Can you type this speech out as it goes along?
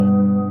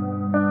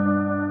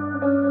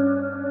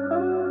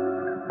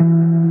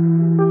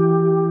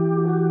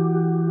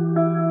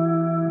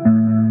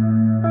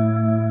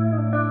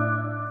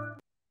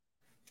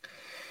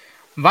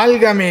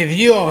Válgame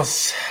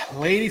Dios,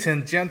 ladies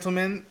and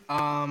gentlemen,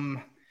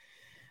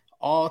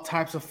 all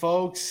types of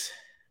folks.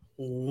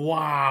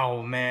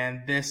 Wow,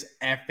 man, this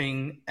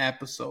effing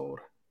episode.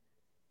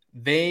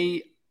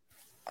 They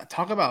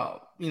talk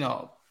about,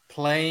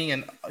 playing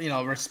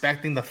and,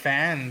 respecting the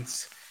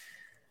fans.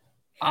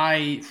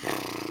 I,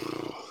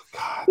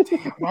 God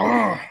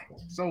damn,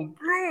 so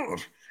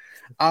good.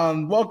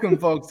 Welcome,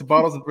 folks, to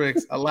Bottles and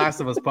Bricks, a Last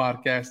of Us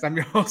podcast. I'm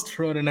your host,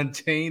 Ronan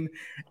Unchained,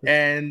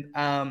 and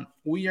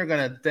we are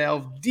gonna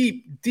delve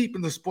deep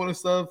into spoiler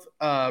stuff,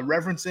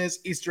 references,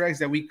 Easter eggs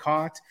that we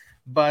caught.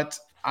 But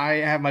I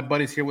have my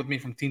buddies here with me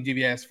from Team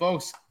GBS.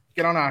 Folks,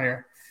 get on out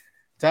here.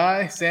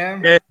 Ty,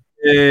 Sam.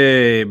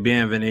 Hey,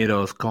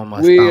 bienvenidos,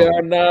 ¿cómo We están?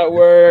 are not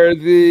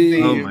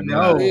worthy. Oh my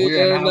God. We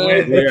are not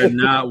worthy. We are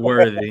not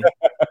worthy.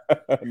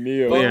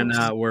 Neil, We are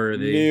not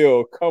worthy.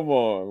 Neil, come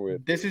on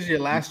with This is your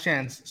last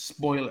chance.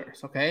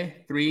 Spoilers,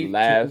 okay? 3,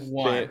 last 2,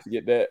 1. chance.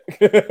 Get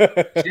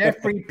that.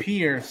 Jeffrey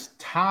Pierce,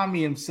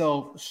 Tommy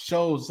himself,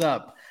 shows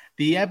up.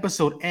 The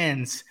episode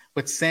ends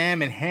with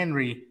Sam and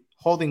Henry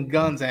holding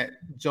guns at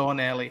Joe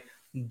and Ellie.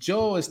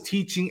 Joe is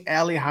teaching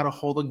Ellie how to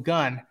hold a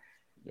gun.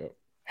 Yep.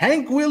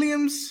 Hank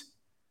Williams.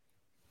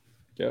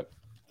 Yep.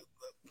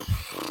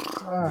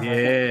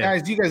 Yeah.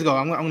 Guys, you guys go.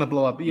 I'm gonna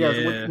blow up. You guys,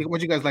 Yeah.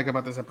 what you guys like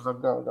about this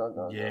episode?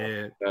 Go.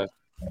 Yeah.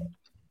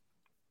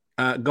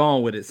 Go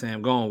on with it,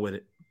 Sam. Go on with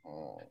it.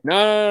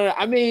 No.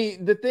 I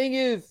mean, the thing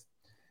is,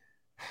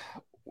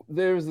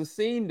 there was a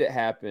scene that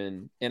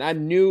happened, and I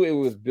knew it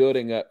was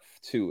building up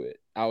to it.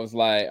 I was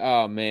like,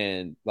 oh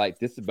man, like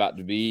this is about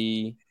to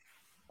be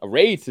a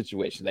raid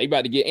situation. They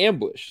about to get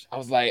ambushed. I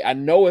was like, I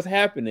know what's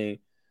happening.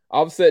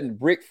 All of a sudden,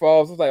 brick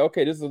falls. I was like,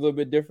 okay, this is a little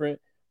bit different.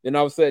 Then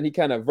all of a sudden, he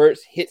kind of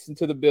hits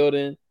into the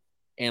building,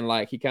 and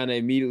like he kind of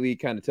immediately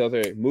kind of tells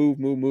her,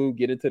 move,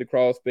 get into the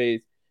crawl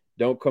space.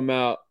 Don't come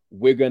out.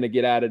 We're gonna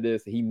get out of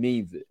this. He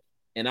means it.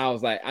 And I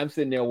was like, I'm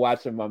sitting there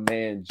watching my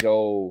man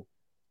Joel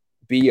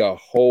be a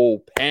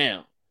whole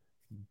pound,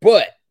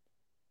 but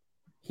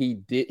he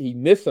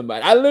missed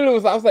somebody. I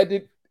was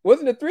like,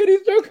 wasn't it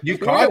 3D joke? You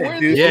called it,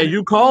 dude. Yeah,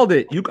 you called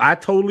it. I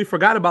totally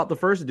forgot about the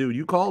first dude.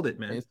 You called it,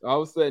 man. And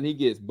all of a sudden, he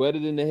gets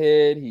butted in the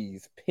head.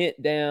 He's pinned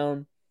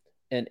down.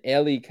 And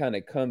Ellie kind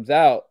of comes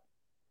out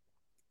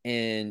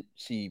and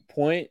she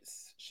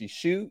points, she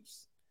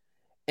shoots.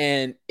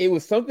 And it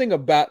was something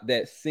about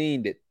that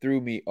scene that threw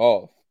me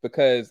off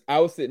because I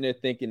was sitting there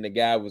thinking the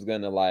guy was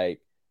going to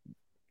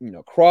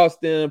cross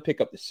them,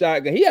 pick up the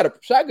shotgun. He had a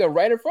shotgun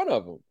right in front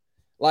of him.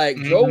 Like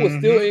Joe was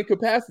still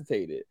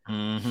incapacitated.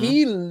 Mm-hmm.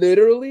 He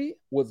literally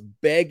was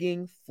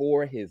begging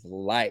for his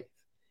life.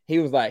 He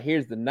was like,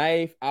 here's the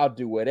knife. I'll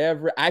do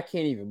whatever. I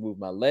can't even move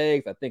my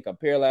legs. I think I'm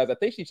paralyzed. I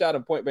think she shot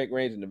him point blank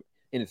range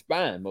in his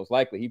spine, most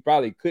likely. He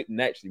probably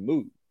couldn't actually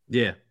move.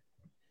 Yeah.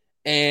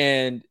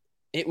 And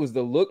it was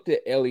the look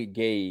that Ellie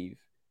gave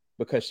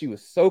because she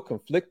was so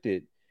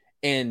conflicted.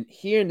 And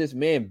hearing this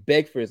man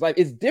beg for his life,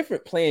 it's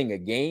different playing a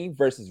game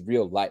versus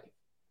real life.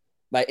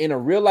 Like in a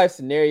real life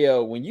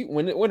scenario, when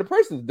the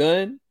person's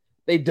done,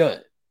 they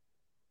done.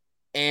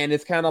 And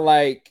it's kind of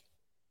like,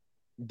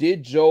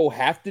 did Joe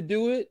have to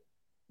do it?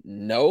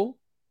 No,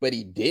 but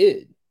he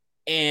did.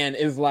 And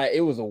it's like,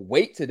 it was a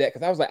weight to that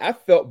because I was like, I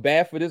felt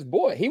bad for this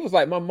boy. He was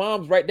like, my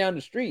mom's right down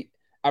the street.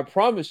 I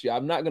promise you,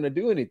 I'm not going to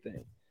do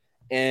anything.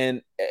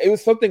 And it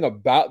was something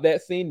about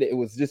that scene that it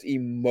was just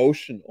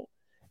emotional.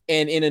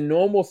 And in a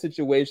normal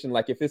situation,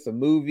 like if it's a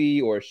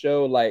movie or a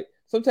show, like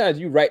sometimes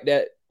you write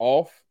that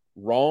off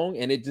wrong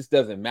and it just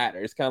doesn't matter.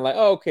 It's kind of like,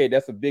 oh, okay,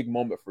 that's a big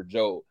moment for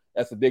Joe.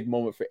 That's a big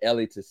moment for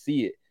Ellie to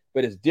see it.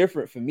 But it's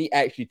different for me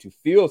actually to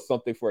feel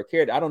something for a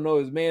character. I don't know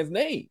his man's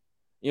name.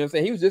 You know what I'm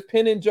saying? He was just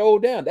pinning Joel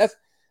down.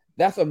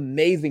 That's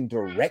amazing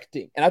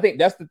directing. And I think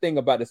that's the thing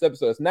about this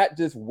episode. It's not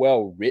just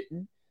well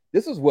written.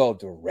 This was well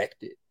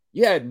directed.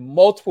 You had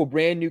multiple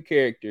brand new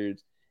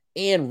characters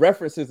and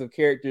references of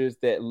characters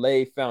that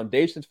lay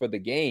foundations for the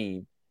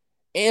game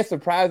and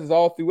surprises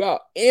all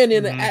throughout and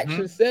in an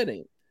action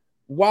setting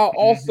while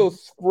also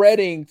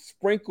spreading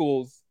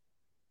sprinkles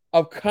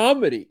of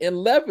comedy and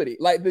levity.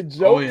 Like the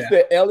jokes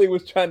that Ellie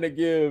was trying to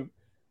give,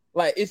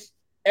 like it's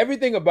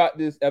everything about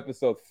this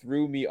episode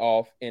threw me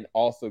off and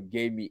also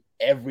gave me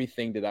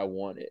everything that I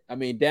wanted. I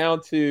mean,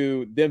 down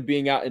to them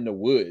being out in the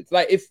woods.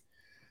 Like it's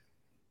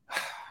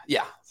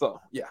yeah. So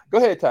yeah. Go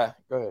ahead, Ty.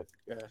 Go ahead.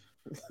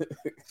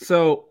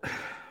 So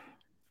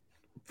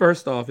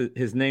first off,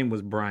 his name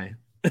was Brian.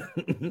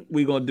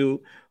 we gonna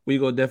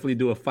definitely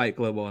do a Fight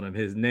Club on him.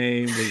 His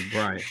name was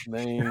Brian.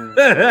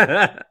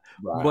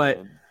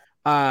 But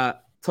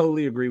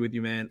totally agree with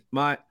you, man.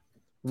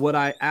 What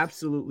I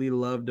absolutely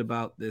loved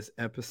about this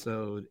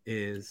episode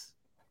is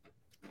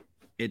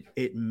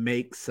it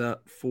makes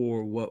up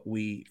for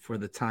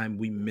the time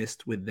we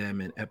missed with them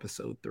in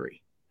episode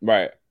 3.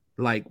 Right.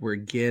 Like we're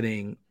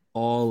getting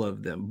all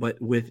of them, but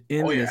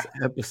within this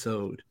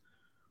episode,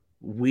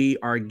 we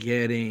are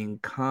getting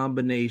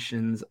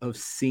combinations of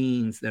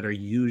scenes that are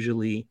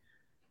usually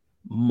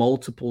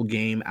multiple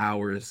game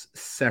hours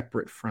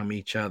separate from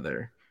each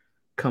other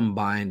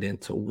combined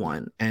into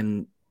one.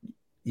 And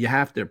you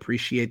have to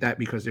appreciate that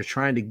because they're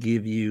trying to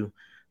give you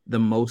the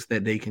most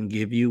that they can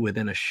give you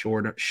within a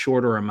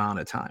shorter amount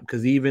of time.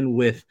 Because even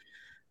with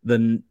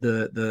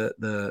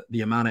the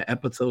amount of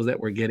episodes that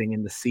we're getting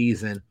in the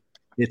season,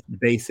 it's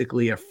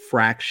basically a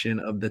fraction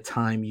of the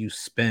time you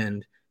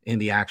spend in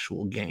the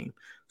actual game.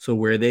 So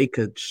where they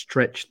could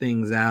stretch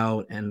things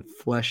out and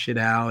flesh it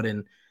out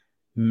and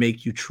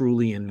make you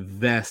truly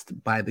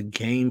invest by the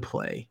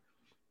gameplay,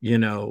 you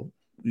know,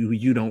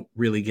 you don't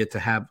really get to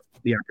have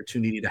the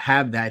opportunity to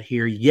have that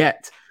here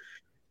yet.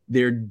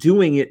 They're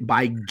doing it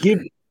by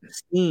giving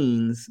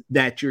scenes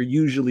that you're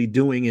usually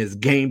doing as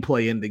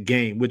gameplay in the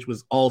game, which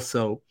was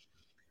also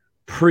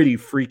pretty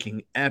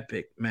freaking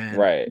epic, man.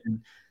 Right.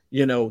 And,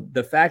 you know,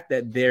 the fact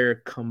that they're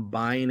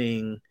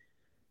combining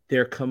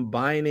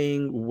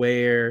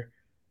where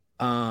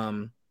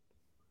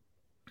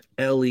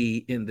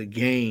Ellie in the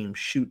game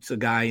shoots a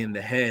guy in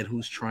the head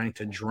who's trying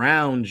to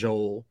drown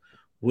Joel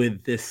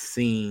with this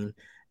scene,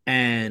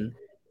 and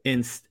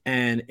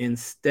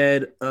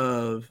instead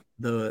of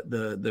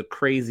the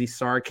crazy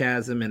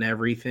sarcasm and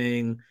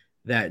everything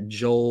that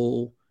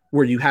Joel,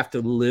 where you have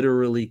to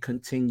literally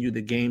continue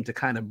the game to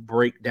kind of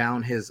break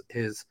down his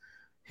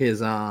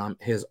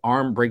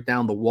arm, break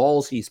down the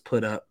walls he's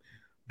put up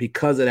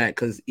because of that.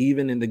 Because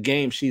even in the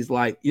game, she's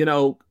like, you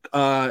know,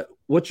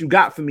 what you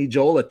got for me,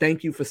 Joel? A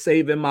thank you for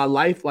saving my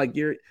life. Like,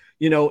 you're,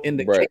 you know, in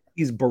the case,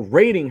 he's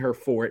berating her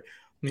for it.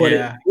 But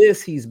in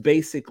this, he's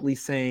basically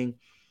saying,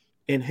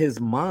 in his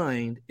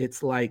mind,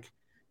 it's like,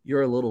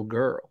 you're a little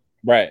girl.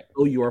 Right.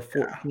 Oh, you are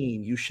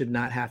 14. You should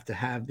not have to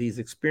have these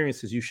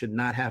experiences. You should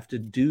not have to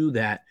do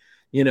that.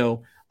 You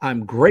know,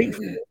 I'm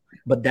grateful,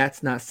 but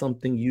that's not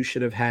something you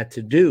should have had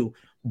to do.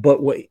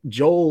 But what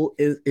Joel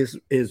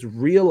is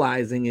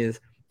realizing is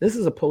this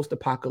is a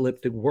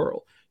post-apocalyptic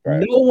world.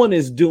 Right. No one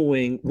is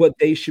doing what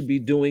they should be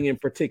doing in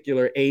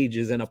particular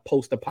ages in a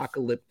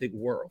post-apocalyptic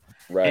world.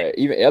 Right. And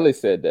even Ellie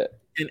said that.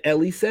 And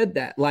Ellie said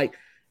that. Like,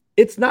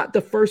 it's not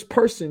the first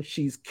person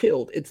she's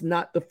killed. It's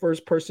not the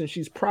first person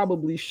she's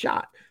probably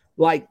shot.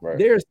 Like,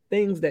 there's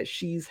things that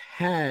she's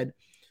had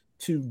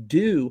to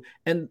do.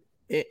 And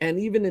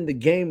even in the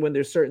game, when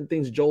there's certain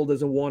things Joel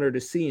doesn't want her to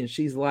see, and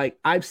she's like,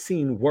 I've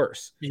seen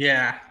worse.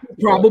 Yeah.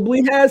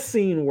 Probably has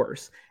seen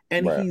worse.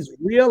 And he's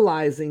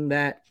realizing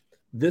that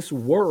this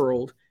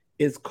world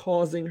is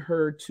causing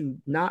her to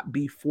not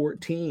be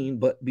 14,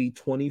 but be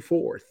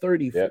 24,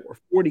 34,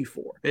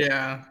 44.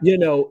 Yeah. You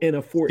know, in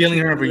a 14. Stealing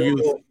her of her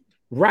youth.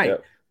 Right.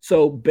 Yep.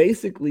 So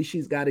basically,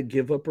 she's got to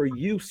give up her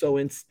youth. So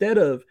instead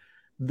of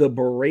the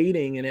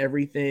berating and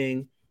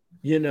everything,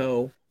 you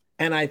know,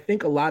 and I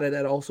think a lot of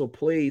that also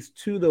plays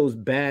to those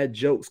bad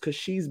jokes because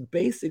she's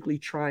basically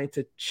trying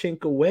to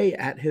chink away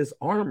at his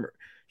armor.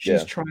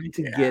 She's trying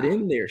to get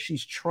in there.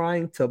 She's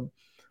trying to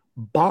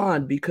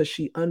bond because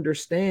she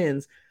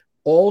understands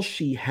all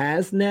she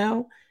has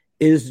now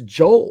is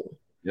Joel.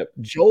 Yep.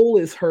 Joel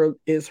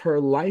is her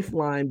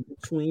lifeline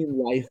between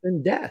life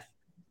and death.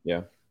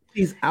 Yeah.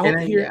 She's out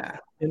here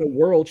in a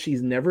world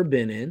she's never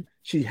been in.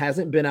 She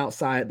hasn't been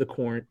outside the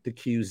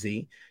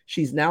QZ.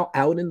 She's now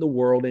out in the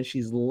world and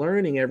she's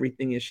learning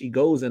everything as she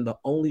goes. And the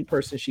only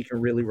person she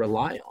can really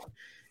rely on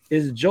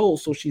is Joel.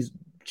 So she's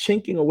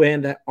chinking away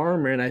in that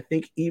armor. And I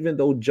think even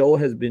though Joel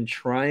has been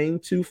trying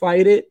to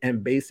fight it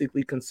and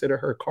basically consider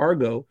her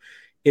cargo,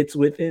 it's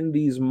within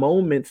these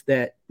moments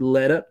that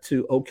led up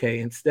to, okay,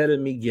 instead of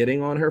me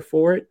getting on her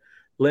for it,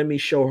 let me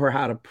show her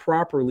how to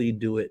properly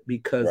do it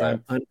because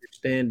I'm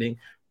understanding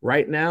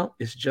right now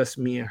it's just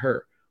me and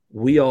her.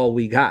 We all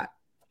we got.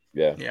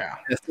 Yeah.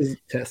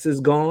 Tess is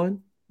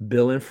gone.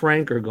 Bill and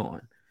Frank are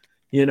gone.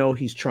 You know,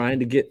 he's trying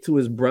to get to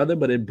his brother,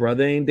 but his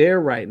brother ain't there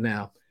right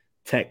now,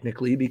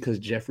 technically, because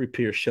Jeffrey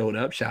Pierce showed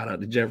up. Shout out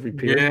to Jeffrey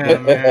Pierce. Yeah,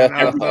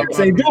 man.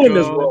 Ain't doing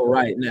this role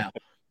right now.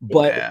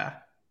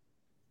 But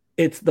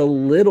it's the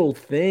little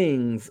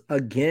things,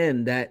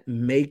 again, that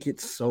make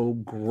it so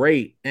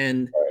great.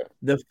 And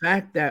the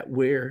fact that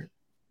we're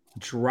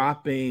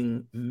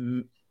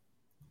dropping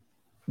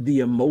the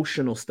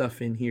emotional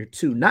stuff in here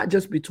too, not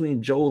just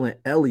between Joel and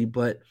Ellie,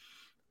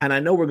 and I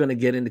know we're going to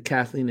get into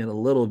Kathleen in a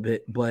little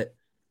bit, but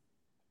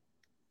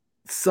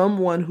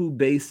someone who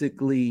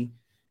basically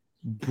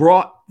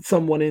brought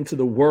someone into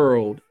the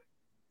world,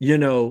 you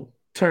know,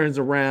 turns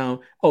around.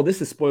 Oh,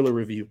 this is spoiler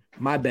review.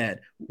 My bad.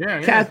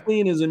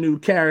 Kathleen is a new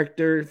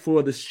character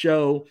for the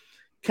show.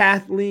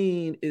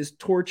 Kathleen is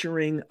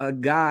torturing a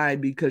guy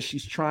because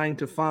she's trying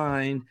to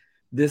find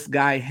this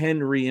guy,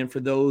 Henry. And for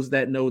those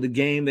that know the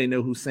game, they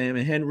know who Sam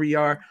and Henry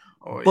are.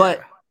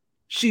 But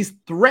she's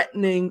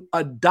threatening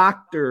a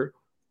doctor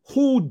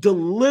who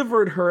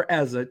delivered her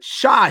as a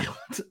child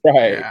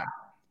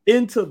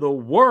into the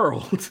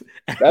world.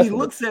 And he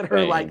looks at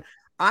her like,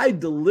 I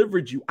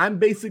delivered you. I'm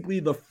basically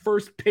the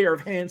first pair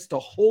of hands to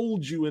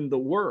hold you in the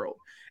world.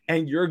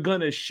 And you're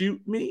going to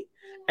shoot me?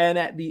 And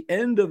at the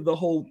end of the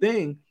whole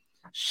thing,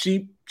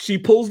 she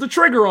pulls the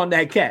trigger on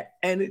that cat.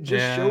 And it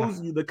just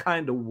shows you the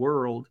kind of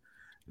world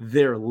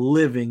they're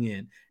living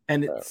in.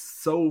 And it's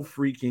so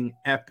freaking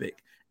epic.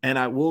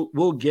 And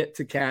we'll get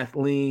to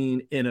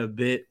Kathleen in a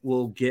bit.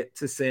 We'll get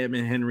to Sam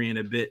and Henry in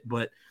a bit.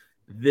 But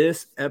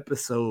this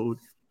episode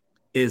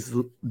is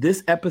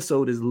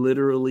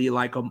literally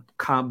like a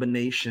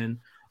combination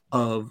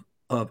of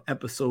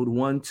episode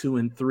 1, 2,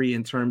 and 3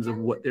 in terms of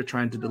what they're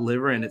trying to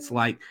deliver. And it's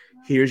like,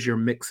 here's your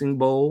mixing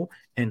bowl,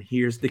 and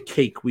here's the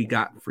cake we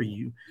got for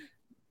you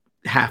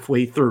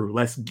halfway through.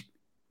 Let's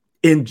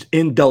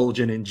indulge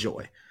and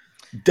enjoy.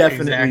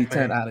 Definitely Exactly.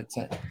 10 out of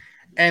 10.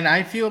 And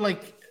I feel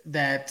like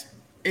that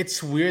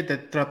it's weird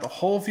that throughout the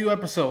whole few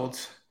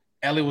episodes,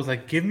 Ellie was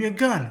like, give me a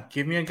gun.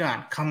 Give me a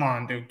gun. Come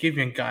on, dude. Give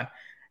me a gun.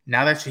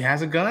 Now that she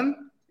has a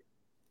gun,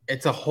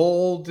 it's a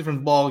whole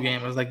different ball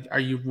game. It's like, are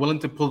you willing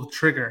to pull the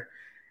trigger?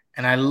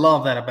 And I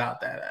love that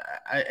about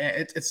that.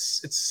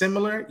 It's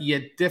similar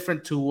yet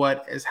different to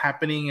what is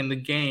happening in the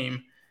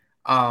game.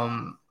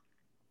 And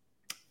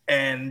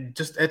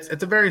just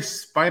it's a very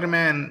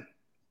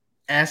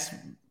Spider-Man-esque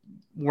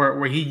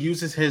where he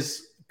uses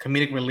his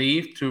comedic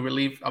relief to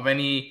relieve of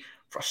any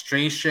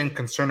frustration,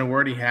 concern, or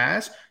word he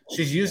has.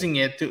 She's using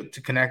it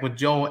to connect with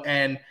Joe.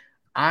 And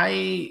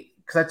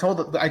because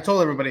I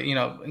told everybody, you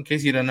know, in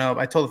case you don't know,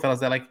 I told the fellas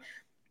that like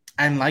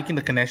I'm liking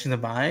the connection, the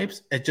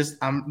vibes. It just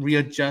I'm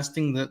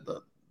readjusting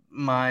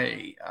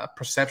my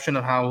perception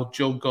of how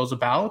Joe goes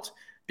about,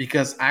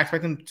 because I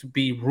expect him to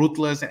be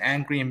ruthless and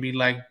angry and be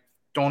like,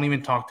 "Don't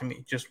even talk to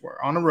me. Just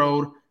we're on the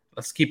road.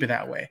 Let's keep it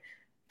that way."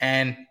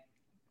 And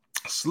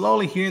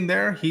slowly here and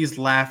there, he's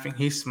laughing,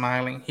 he's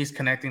smiling, he's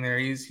connecting there.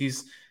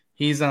 He's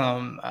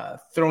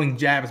throwing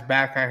jabs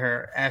back at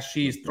her as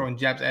she's throwing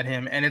jabs at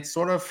him, and it's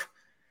sort of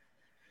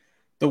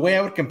the way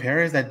I would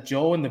compare is that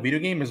Joe in the video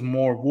game is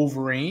more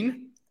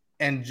Wolverine,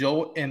 and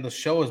Joe in the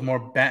show is more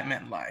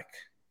Batman-like.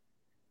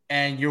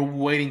 And you're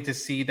waiting to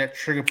see that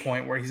trigger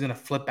point where he's gonna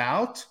flip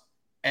out,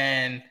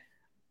 and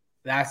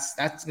that's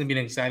gonna be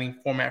an exciting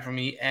format for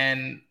me.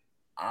 And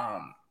I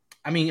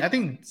mean, I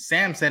think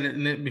Sam said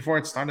it before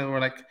it started. We're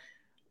like,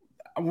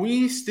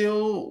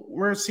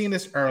 we're seeing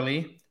this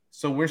early,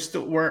 so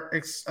we're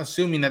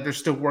assuming that they're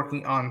still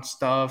working on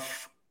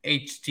stuff,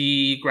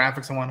 HD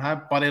graphics and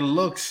whatnot, but it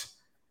looks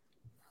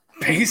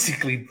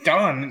basically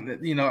done.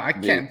 You know, I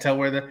can't tell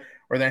where they're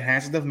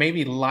enhancing stuff,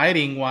 maybe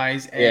lighting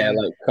wise. And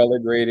like color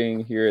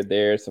grading here or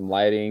there, some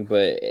lighting,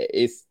 but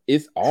it's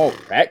all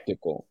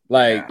practical.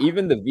 Like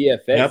even the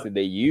VFX that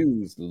they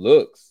use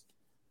looks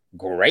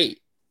great.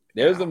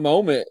 There's a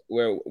moment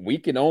where we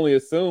can only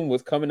assume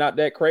what's coming out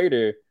that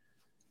crater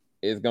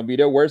is gonna be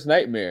their worst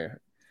nightmare.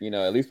 You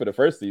know, at least for the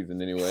first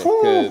season anyway.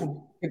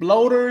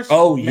 Bloaters.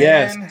 Oh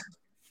man.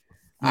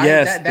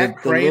 yes, that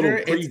crater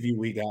little preview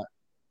we got.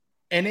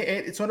 And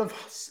it sort of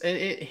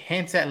it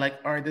hints at like,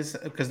 all right, this,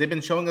 because they've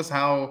been showing us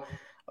how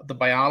the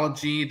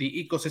biology,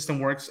 the ecosystem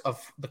works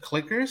of the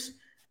clickers,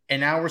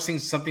 and now we're seeing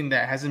something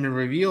that hasn't been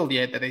revealed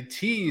yet that they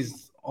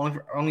teased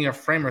only a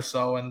frame or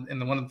so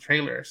in one of the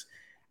trailers,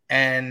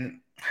 and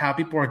how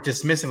people are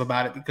dismissive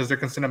about it because they're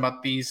concerned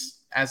about these,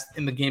 as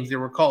in the games they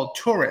were called,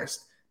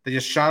 tourists. They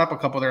just shot up a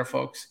couple of their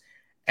folks,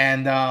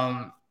 and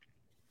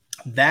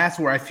that's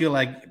where I feel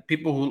like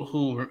people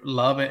who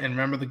love it and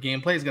remember the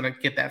gameplay is going to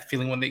get that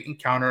feeling when they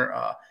encounter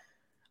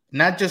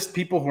not just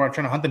people who are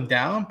trying to hunt them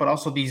down, but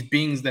also these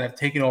beings that have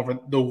taken over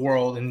the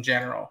world in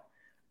general.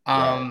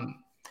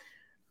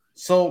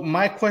 So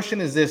my question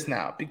is this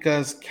now,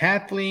 because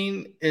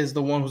Kathleen is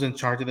the one who's in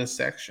charge of this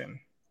section.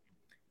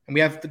 And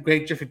we have the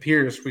great Jeffrey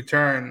Pierce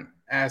return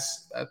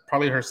as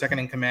probably her second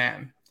in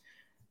command.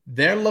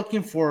 They're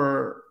looking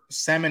for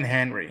Sam and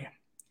Henry.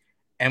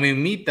 And we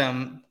meet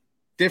them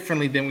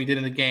differently than we did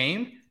in the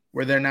game,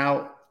 where they're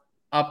now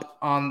up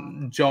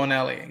on Joe and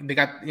Ellie. They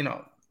got, you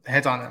know,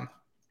 heads on them.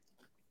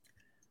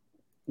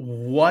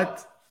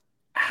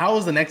 How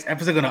is the next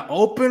episode going to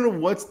open?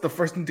 What's the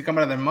first thing to come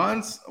out of their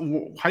months?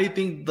 How do you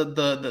think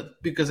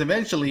because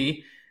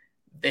eventually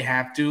they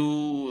have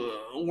to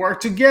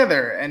work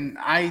together, and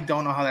I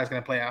don't know how that's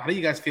going to play out. How do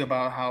you guys feel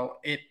about how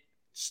it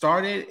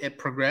started, it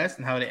progressed,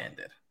 and how it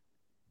ended?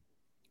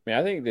 I mean,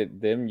 I think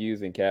that them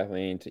using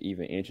Kathleen to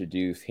even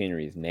introduce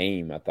Henry's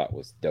name, I thought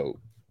was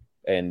dope.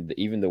 And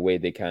even the way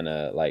they kind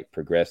of like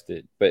progressed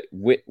it. But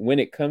when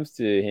it comes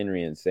to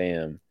Henry and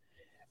Sam,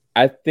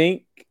 I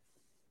think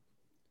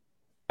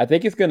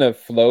it's going to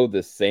flow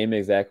the same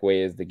exact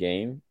way as the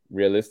game,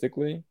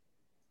 realistically.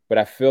 But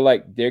I feel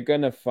like they're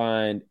going to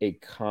find a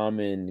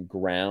common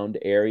ground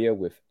area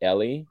with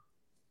Ellie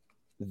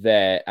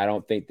that I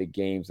don't think the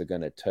games are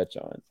going to touch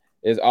on.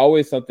 There's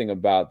always something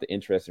about the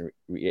interesting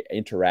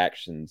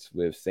interactions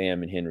with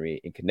Sam and Henry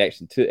in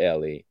connection to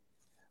Ellie.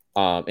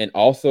 And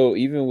also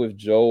even with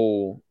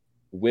Joel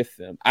with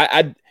them.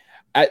 I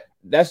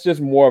that's just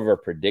more of a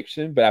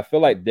prediction, but I feel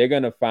like they're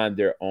going to find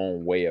their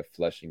own way of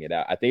fleshing it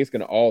out. I think it's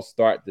going to all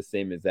start the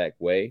same exact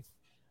way.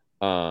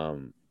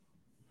 But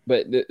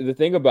the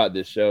thing about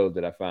this show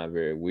that I find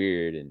very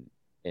weird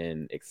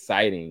and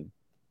exciting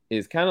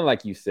is kind of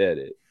like you said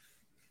it.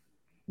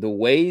 The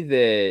way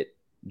that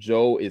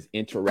Joel is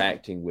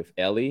interacting with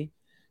Ellie,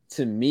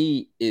 to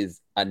me,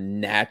 is a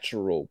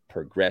natural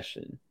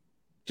progression.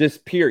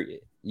 Just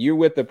period. You're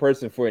with the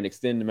person for an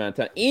extended amount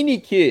of time. Any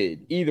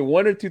kid, either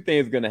one or two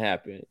things going to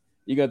happen.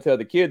 You're going to tell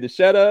the kid to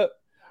shut up,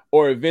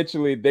 or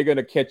eventually they're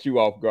gonna catch you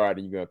off guard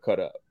and you're gonna cut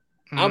up.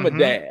 I'm a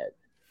dad.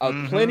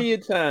 Plenty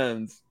of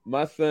times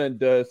my son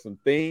does some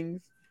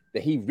things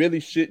that he really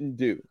shouldn't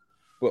do.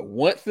 But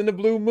once in the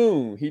blue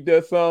moon, he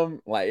does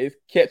something like it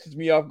catches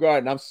me off guard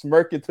and I'm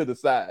smirking to the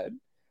side.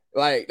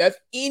 Like that's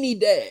any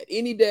dad.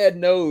 Any dad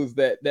knows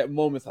that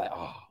moment's like,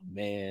 oh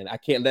man, I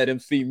can't let him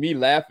see me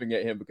laughing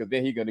at him because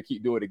then he's gonna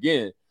keep doing it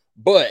again.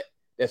 But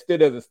that still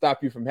doesn't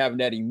stop you from having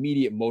that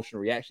immediate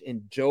emotional reaction.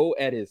 And Joe,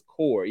 at his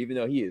core, even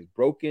though he is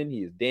broken,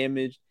 he is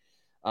damaged,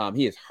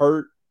 he is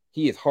hurt,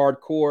 he is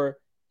hardcore,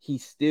 he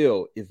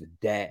still is a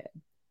dad.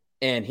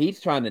 And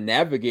he's trying to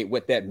navigate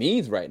what that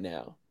means right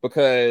now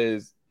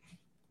because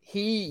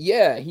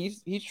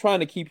he's trying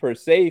to keep her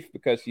safe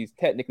because she's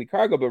technically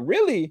cargo, but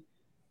really,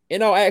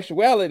 in all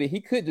actuality, he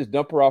could just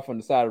dump her off on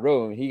the side of the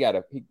road and he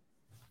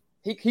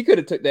could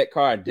have took that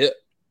car and dipped.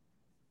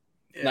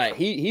 Yeah. Like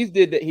he's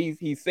did that.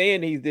 He's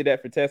saying he's did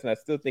that for Tess, and I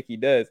still think he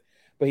does.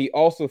 But he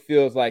also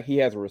feels like he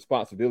has a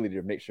responsibility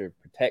to make sure to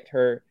protect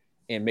her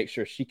and make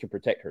sure she can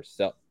protect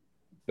herself.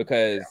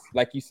 Because,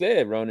 like you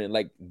said, Ronan,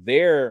 like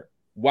they're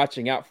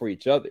watching out for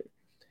each other.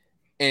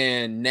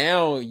 And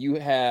now you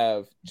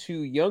have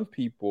two young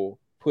people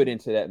put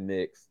into that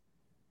mix.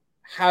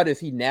 How does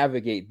he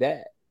navigate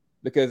that?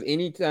 Because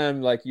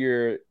anytime like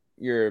you're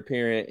a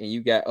parent and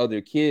you got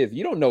other kids,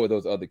 you don't know what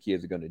those other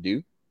kids are going to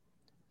do.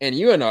 And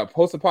you're in a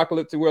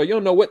post-apocalyptic world. You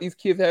don't know what these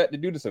kids had to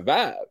do to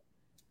survive.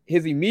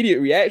 His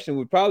immediate reaction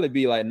would probably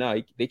be like, no,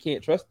 they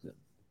can't trust him.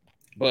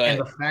 But and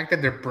the fact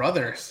that they're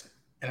brothers,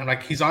 and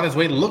like he's on his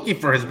way looking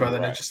for his brother,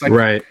 and it's just like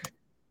right,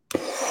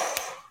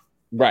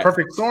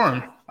 perfect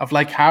storm of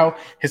like how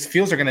his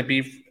feels are going to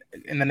be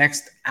in the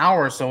next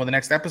hour or so in the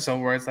next episode,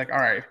 where it's like, all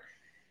right,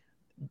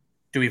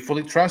 do we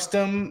fully trust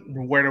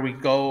him? Where do we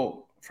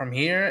go from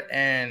here?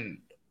 And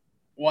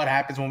what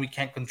happens when we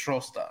can't control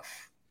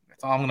stuff?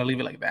 That's all. I'm going to leave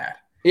it like that.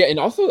 Yeah, and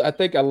also I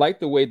think I like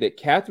the way that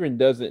Catherine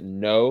doesn't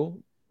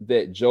know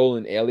that Joel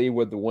and Ellie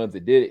were the ones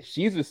that did it.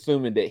 She's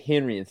assuming that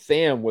Henry and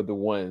Sam were the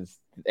ones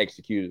that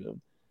executed them.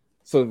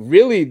 So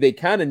really, they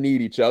kind of need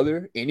each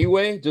other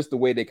anyway, just the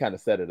way they kind of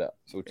set it up.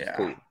 So which is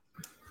cool.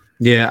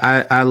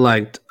 Yeah, I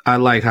liked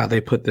how they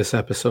put this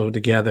episode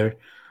together.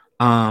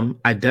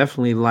 I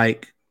definitely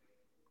like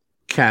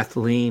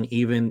Kathleen,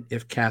 even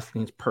if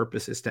Kathleen's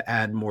purpose is to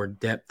add more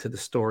depth to the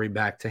story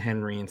back to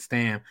Henry and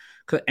Sam.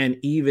 And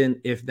even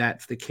if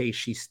that's the case,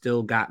 she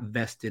still got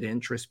vested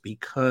interest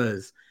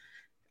because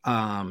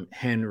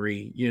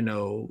Henry,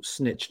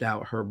 snitched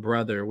out her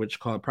brother, which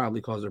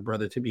probably caused her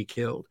brother to be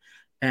killed.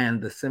 And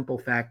the simple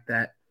fact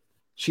that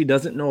she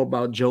doesn't know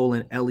about Joel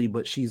and Ellie,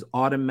 but she's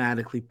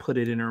automatically put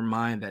it in her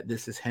mind that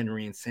this is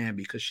Henry and Sam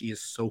because she is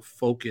so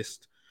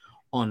focused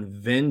on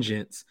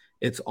vengeance.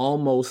 It's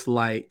almost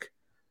like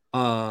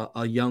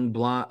a young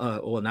blonde,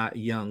 or not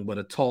young, but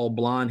a tall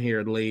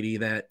blonde-haired lady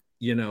that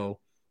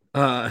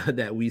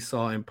that we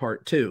saw in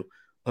part 2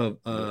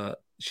 of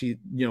she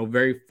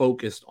very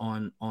focused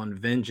on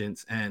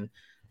vengeance. And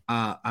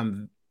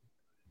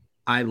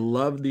I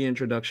love the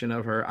introduction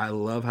of her. I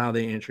love how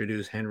they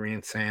introduce Henry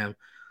and Sam.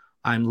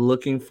 I'm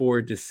looking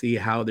forward to see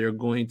how they're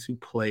going to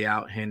play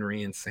out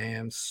Henry and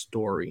Sam's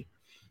story,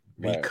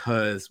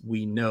 because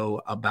we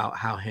know about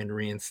how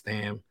Henry and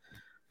Sam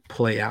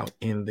play out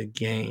in the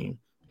game.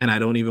 And I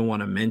don't even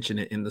want to mention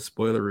it in the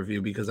spoiler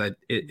review because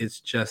it's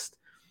just,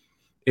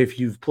 if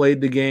you've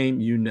played the game,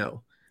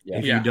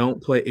 if you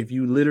don't play, if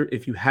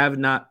you have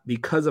not,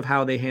 because of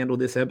how they handle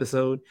this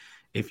episode,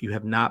 if you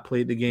have not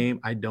played the game,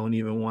 I don't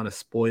even want to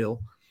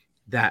spoil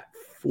that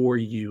for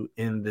you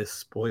in this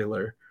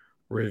spoiler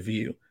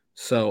review.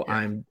 So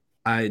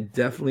I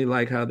definitely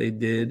like how they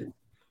did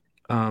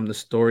the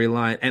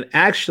storyline. And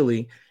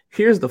actually,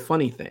 here's the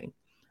funny thing.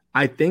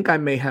 I think I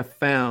may have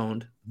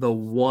found the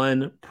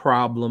one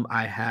problem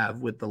I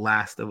have with The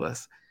Last of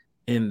Us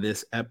in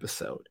this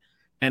episode.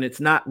 And it's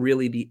not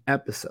really the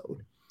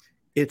episode.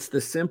 It's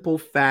the simple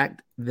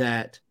fact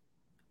that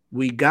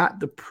we got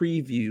the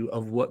preview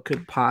of what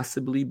could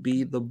possibly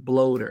be the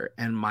bloater.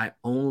 And my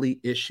only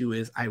issue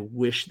is I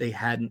wish they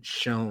hadn't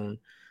shown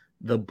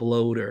the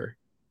bloater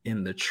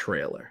in the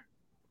trailer.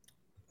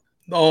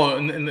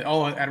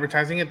 Oh,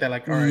 advertising it? They're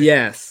like, all right.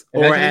 Yes.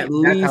 Or at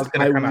least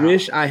I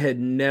wish I had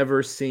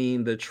never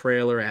seen the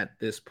trailer at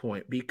this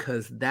point,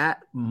 because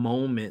that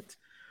moment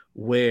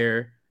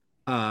where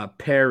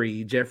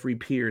Jeffrey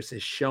Pierce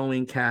is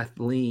showing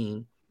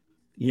Kathleen,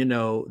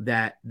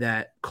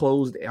 that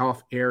closed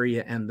off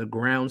area and the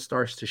ground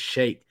starts to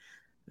shake,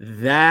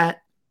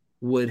 that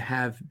would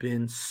have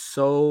been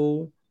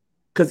so,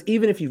 because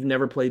even if you've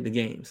never played the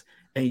games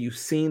and you've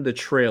seen the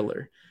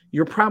trailer,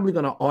 you're probably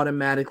going to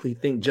automatically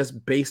think,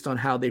 just based on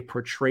how they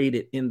portrayed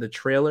it in the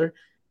trailer,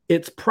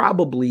 it's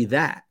probably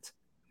that,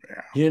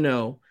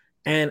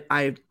 and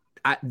I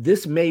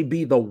this may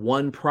be the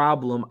one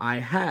problem I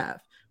have,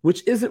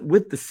 which isn't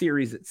with the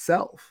series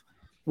itself,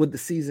 with the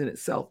season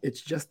itself. It's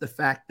just the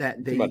fact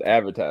that they about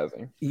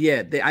advertising.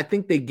 Yeah, I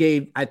think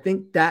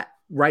that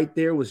right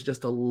there was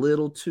just a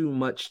little too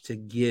much to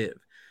give,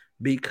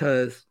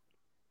 because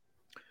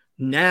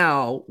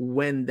now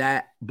when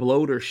that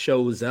bloater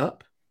shows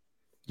up,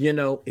 You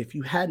know, if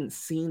you hadn't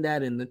seen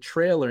that in the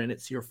trailer and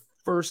it's your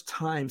first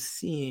time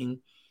seeing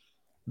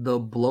the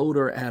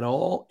bloater at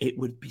all, it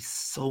would be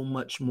so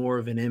much more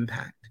of an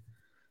impact.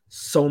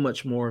 So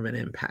much more of an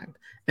impact.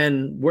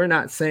 And we're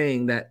not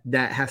saying that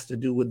that has to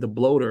do with the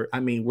bloater. I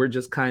mean, we're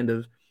just kind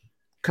of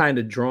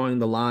drawing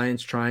the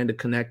lines, trying to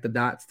connect the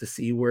dots to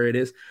see where it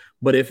is.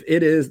 But if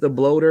it is the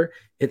bloater,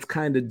 it's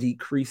kind of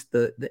decreased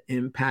the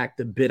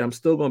impact a bit. I'm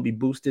still going to be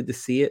boosted to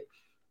see it.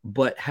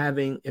 But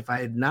if I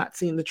had not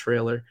seen the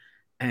trailer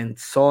and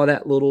saw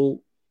that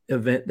little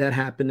event that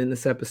happened in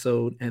this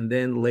episode, and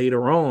then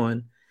later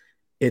on,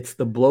 it's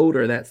the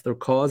bloater that's the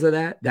cause of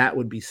that, that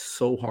would be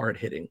so hard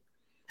hitting.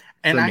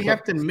 And I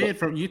have to admit,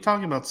 from you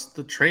talking about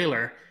the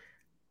trailer,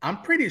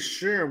 I'm pretty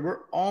sure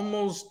we're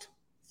almost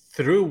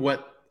through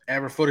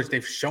whatever footage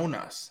they've shown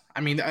us.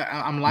 I mean,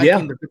 I'm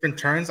liking the different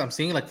turns I'm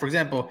seeing. Like, for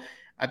example,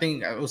 I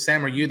think it was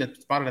Sam or you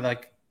that spotted it,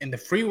 like in the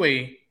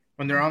freeway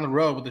when they're on the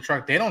road with the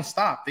truck, they don't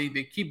stop. They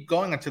keep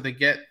going until they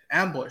get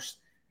ambushed.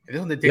 And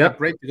then they take a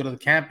break to go to the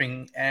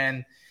camping.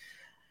 And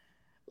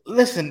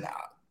listen,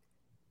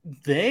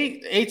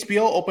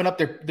 HBO opened up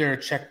their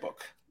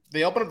checkbook.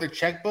 They opened up their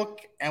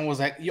checkbook and was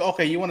like,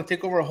 okay, you want to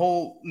take over a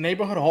whole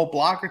neighborhood, a whole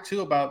block or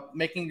two about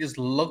making it just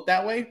look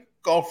that way?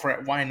 Go for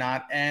it. Why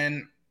not?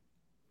 And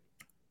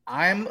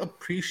I'm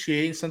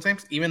appreciating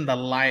sometimes even the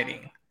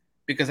lighting,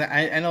 because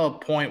I know a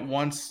point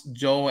once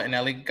Joe and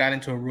Ellie got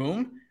into a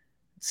room,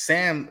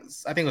 I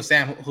think it was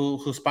Sam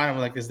who spotted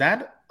was like, is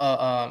that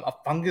a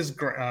fungus,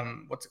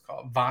 what's it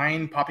called,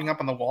 vine popping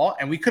up on the wall?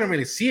 And we couldn't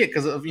really see it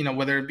because of,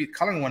 whether it be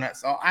coloring one.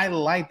 So I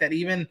like that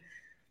even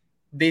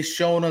they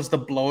showed us the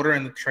bloater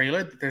in the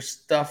trailer, that there's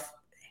stuff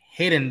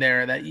hidden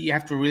there that you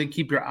have to really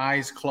keep your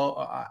eyes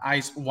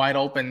wide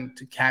open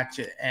to catch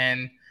it.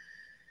 And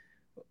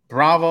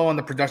bravo on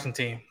the production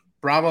team.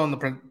 Bravo on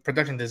the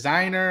production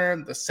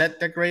designer, the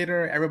set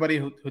decorator, everybody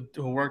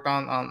who worked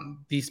on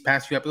these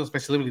past few episodes,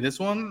 specifically this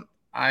one.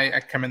 I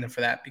commend them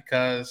for that,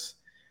 because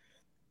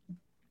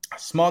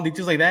small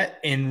details like that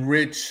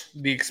enrich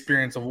the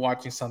experience of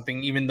watching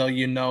something, even though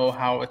you know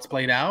how it's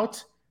played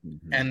out.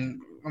 Mm-hmm.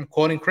 And I'm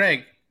quoting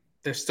Craig,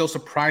 there's still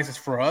surprises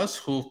for us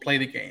who play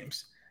the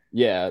games.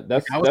 Yeah,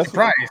 I was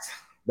surprised.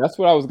 That's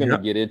what I was going to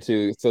get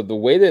into. So the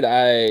way that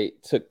I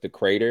took the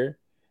crater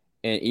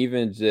and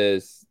even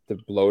just the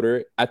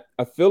bloater,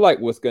 I feel like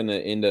what's going to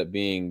end up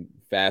being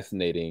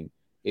fascinating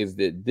is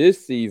that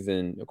this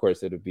season, of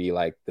course, it'll be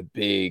like the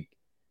big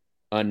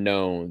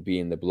unknown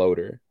being the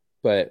bloater,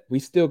 but we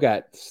still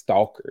got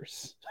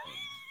stalkers.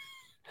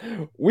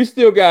 We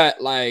still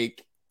got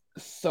like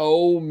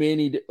so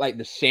many, like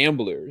the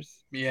shamblers.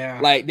 Yeah.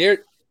 Like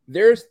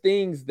there's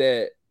things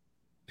that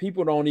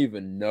people don't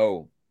even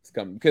know is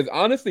coming, because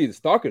honestly, the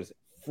stalkers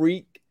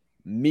freak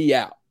me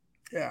out.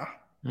 Yeah.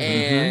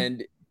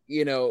 And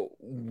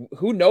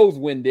who knows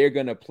when they're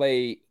gonna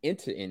play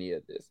into any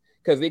of this,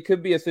 because it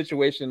could be a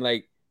situation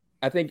like,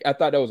 I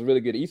thought that was a really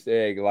good Easter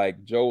egg.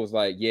 Like Joe was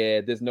like,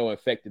 yeah, there's no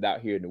infected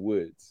out here in the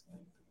woods.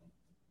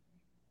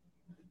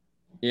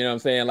 You know what I'm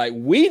saying? Like,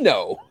 we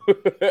know.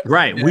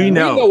 Right. Yeah. We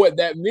know what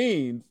that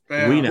means.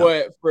 Yeah. We know.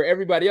 But for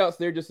everybody else,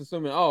 they're just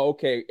assuming, oh,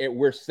 okay,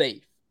 we're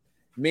safe.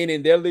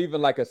 Meaning they're leaving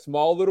like a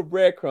small little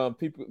breadcrumb,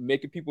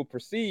 making people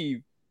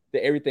perceive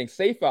that everything's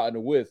safe out in the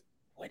woods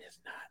when it's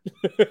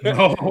not.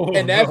 No,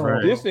 and that's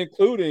just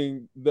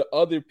including the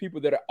other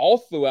people that are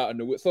also out in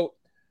the woods. So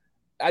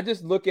I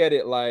just look at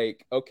it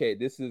like, okay,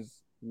 this is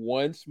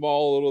one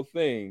small little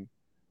thing.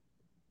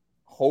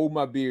 Hold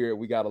my beer.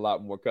 We got a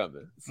lot more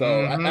coming.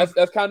 So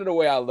that's kind of the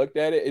way I looked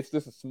at it. It's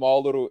just a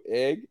small little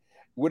egg.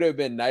 Would have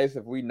been nice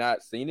if we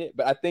not seen it.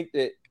 But I think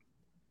that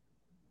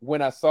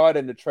when I saw it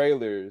in the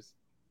trailers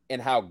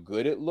and how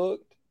good it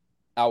looked,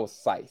 I was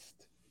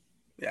psyched.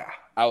 Yeah.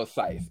 I was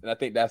psyched. And I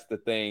think that's the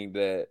thing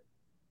that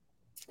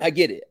I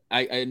get it.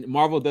 And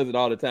Marvel does it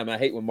all the time. I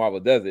hate when Marvel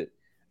does it.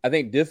 I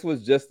think this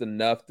was just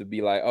enough to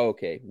be like, oh,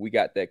 okay, we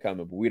got that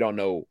coming, but we don't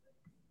know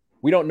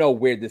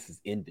where this is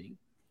ending.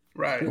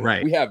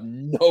 Right. We have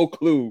no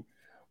clue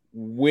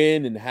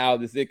when and how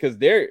this is, because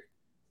they're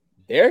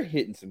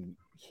hitting some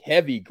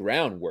heavy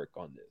groundwork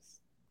on this.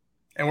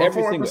 And we're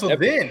 4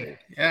 episodes in.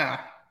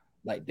 Yeah.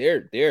 Like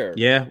they're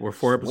we're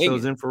 4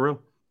 episodes in for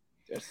real.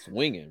 They're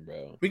swinging,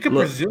 bro. We could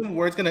presume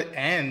where it's gonna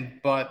end,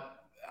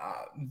 but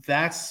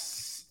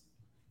that's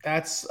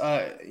not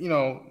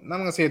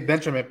gonna say a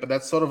detriment, but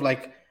that's sort of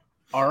like,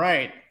 all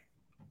right,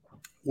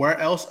 where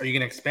else are you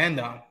gonna expand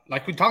on?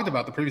 Like we talked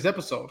about the previous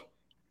episode.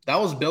 That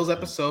was Bill's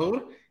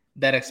episode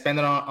that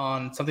expanded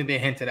on something they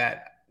hinted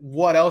at.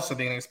 What else are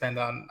they going to expand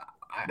on?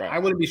 I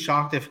wouldn't be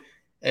shocked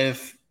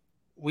if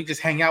we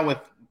just hang out with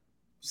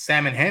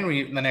Sam and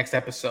Henry in the next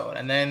episode.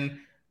 And then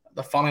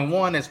the following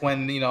one is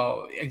when,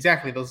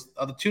 exactly those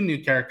other 2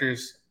 new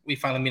characters we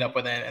finally meet up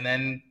with them. And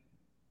then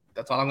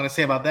that's all I'm going to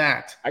say about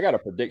that. I got a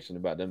prediction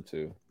about them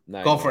too.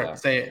 Go for it.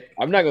 Say it.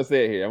 I'm not going to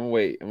say it here. I'm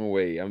going to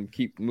wait. I'm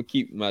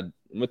going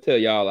to tell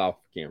y'all off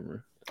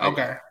camera.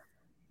 Okay.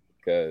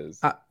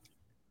 Because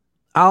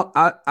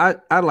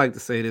I'd like to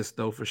say this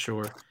though for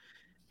sure.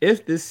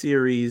 If this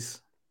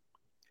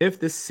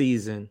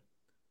season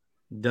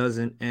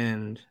doesn't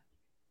end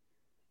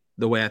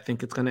the way I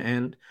think it's going to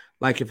end,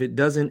 like if it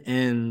doesn't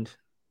end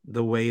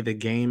the way the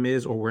game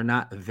is, or we're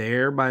not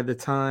there by the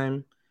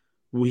time,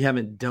 we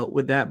haven't dealt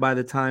with that by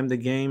the time the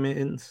game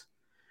ends,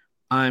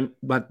 by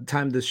the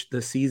time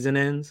the season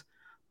ends,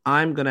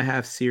 I'm going to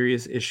have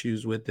serious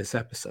issues with this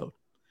episode,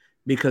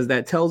 because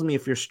that tells me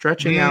if you're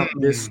stretching out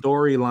this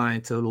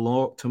storyline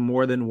to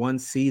more than one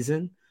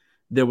season,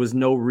 there was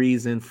no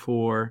reason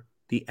for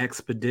the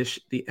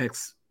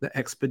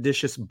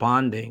expeditious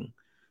bonding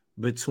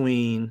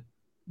between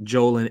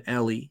Joel and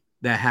Ellie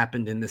that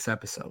happened in this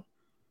episode.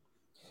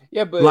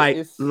 Yeah, but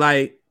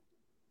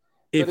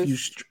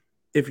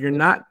if you're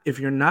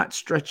not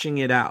stretching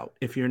it out,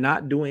 if you're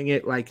not doing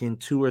it like in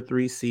 2 or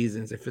 3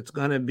 seasons, if it's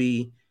gonna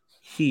be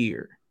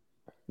here,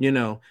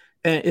 and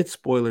it's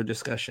spoiler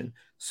discussion.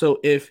 So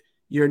if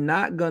you're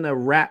not gonna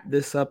wrap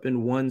this up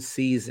in one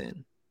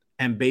season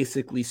and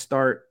basically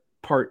start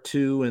part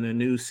 2 in a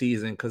new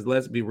season, because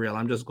let's be real,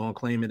 I'm just gonna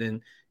claim it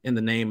in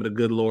the name of the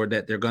good Lord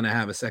that they're gonna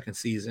have a second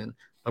season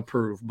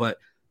approved, but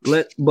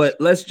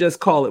let's just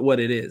call it what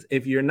it is.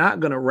 If you're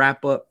not gonna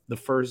wrap up the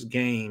first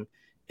game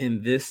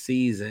in this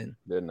season,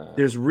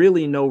 there's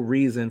really no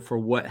reason for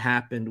what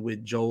happened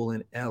with Joel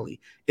and Ellie.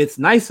 It's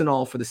nice and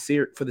all for the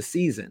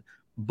season,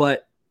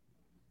 but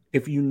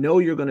if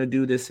you're going to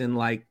do this in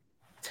like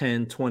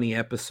 10, 20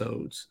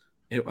 episodes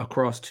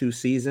across 2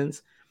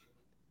 seasons,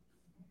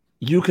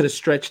 you could have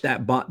stretched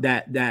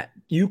that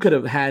you could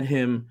have had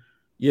him,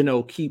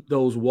 keep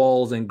those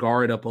walls and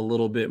guard up a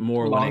little bit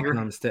more longer. When it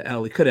comes to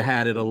Ellie. Could have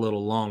had it a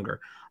little longer.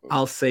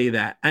 I'll say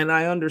that. And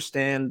I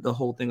understand the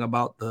whole thing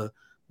about the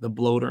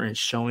bloater and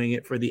showing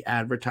it for the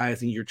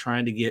advertising. You're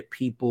trying to get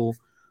people,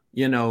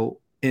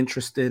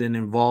 interested and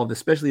involved,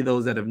 especially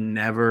those that have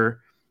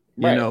never,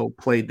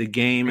 played the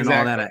game and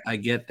all that. I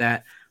get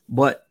that.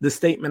 But the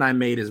statement I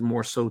made is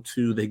more so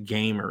to the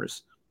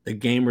gamers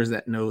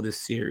that know this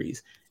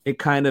series. It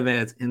kind of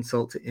adds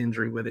insult to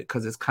injury with it,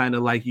 because it's kind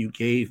of like you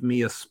gave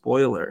me a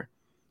spoiler,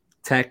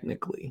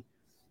 technically,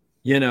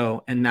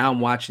 and now I'm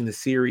watching the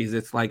series.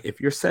 It's like,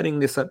 if you're setting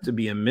this up to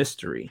be a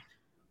mystery,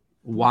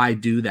 why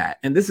do that?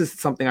 And this is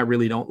something I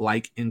really don't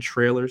like in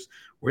trailers,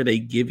 where they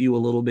give you a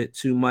little bit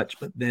too much,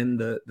 but then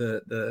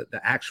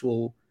the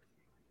actual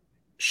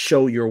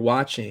show you're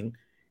watching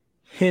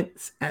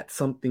hints at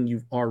something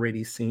you've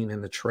already seen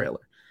in the trailer,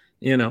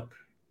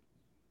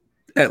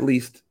 at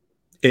least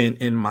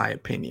in my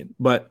opinion.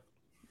 But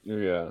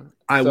yeah,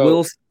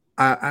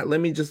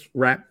 let me just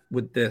wrap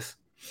with this.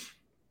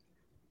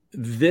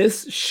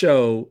 This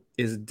show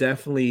is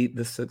definitely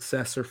the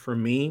successor for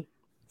me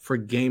for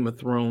Game of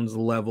Thrones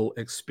level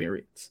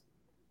experience,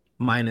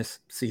 minus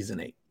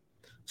season 8.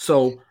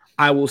 So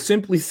I will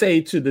simply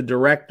say to the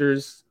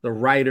directors, the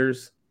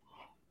writers,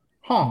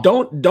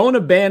 don't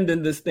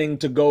abandon this thing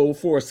to go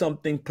for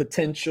something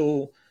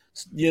potential,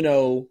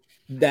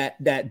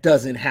 that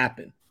doesn't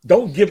happen.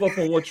 Don't give up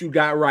on what you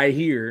got right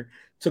here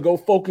to go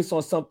focus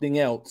on something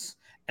else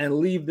and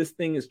leave this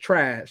thing as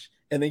trash,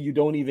 and then you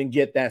don't even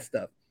get that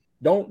stuff.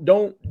 Don't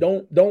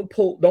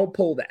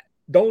pull that.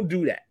 Don't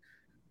do that.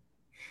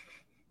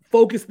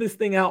 Focus this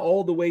thing out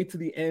all the way to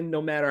the end,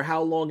 no matter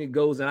how long it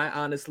goes. And I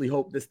honestly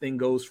hope this thing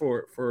goes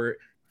for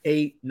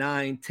 8,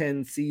 9,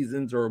 10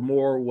 seasons or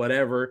more,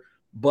 whatever.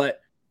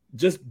 But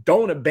just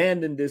don't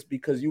abandon this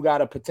because you got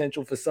a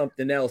potential for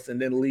something else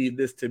and then leave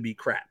this to be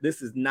crap.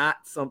 This is not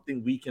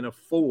something we can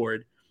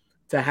afford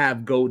to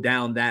have go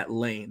down that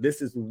lane.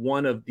 This is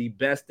one of the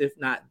best, if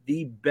not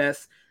the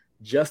best,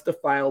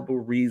 justifiable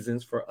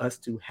reasons for us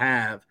to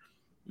have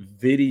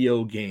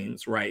video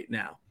games right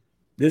now.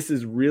 This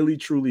is really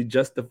truly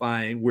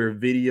justifying where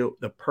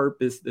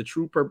the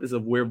true purpose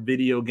of where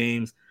video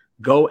games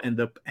go and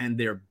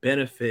their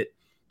benefit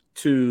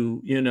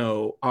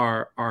to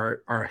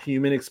our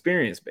human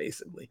experience,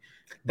 basically.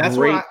 That's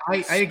where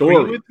I agree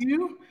with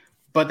you,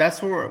 but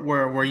that's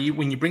where you,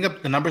 when you bring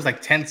up the numbers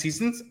like 10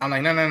 seasons, I'm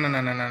like, no.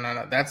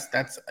 That's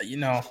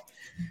I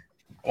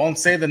won't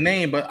say the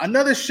name, but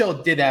another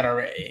show did that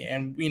already,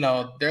 and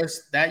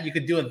there's that you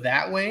could do it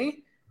that way,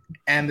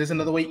 and there's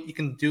another way you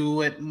can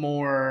do it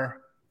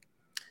more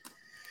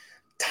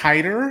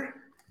tighter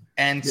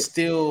and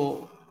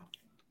still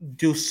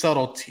do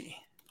subtlety.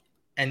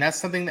 And that's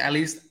something that at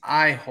least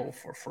I hope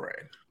for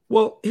it.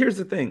 Well, here's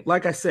the thing.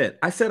 Like I said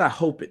I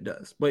hope it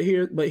does. But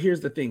here's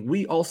the thing.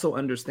 We also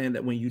understand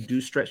that when you do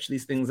stretch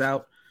these things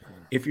out,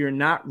 if you're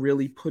not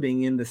really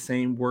putting in the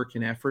same work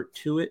and effort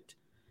to it,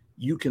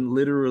 you can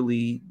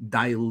literally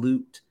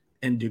dilute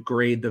and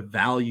degrade the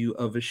value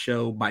of a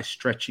show by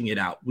stretching it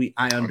out.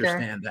 I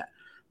understand that.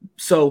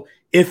 So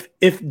if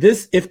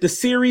the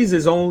series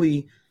is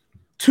only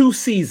 2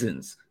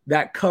 seasons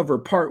that cover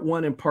part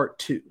 1 and part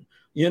 2,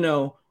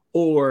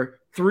 or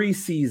 3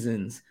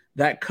 seasons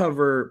that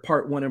cover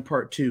part 1 and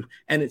part 2,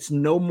 and it's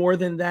no more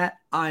than that,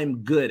 I'm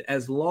good.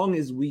 As long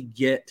as we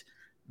get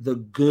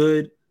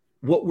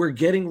what we're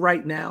getting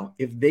right now,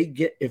 if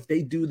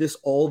they do this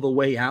all the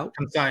way out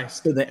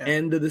to the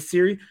end of the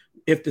series,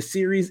 if the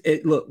series,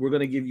 look, we're going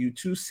to give you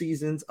 2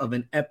 seasons of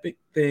an epic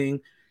thing,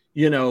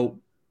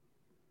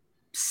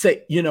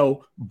 say,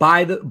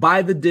 buy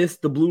the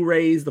disc, the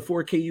Blu-rays, the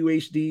 4K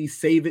UHD,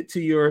 save it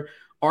to your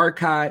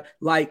archive.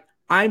 Like,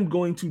 I'm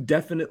going to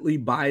definitely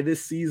buy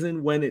this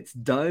season when it's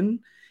done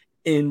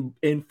in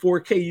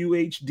 4K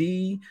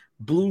UHD,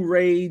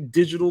 Blu-ray,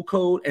 digital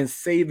code, and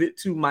save it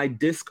to my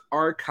disc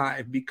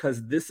archive,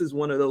 because this is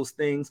one of those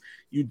things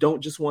you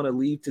don't just want to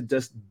leave to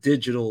just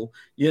digital,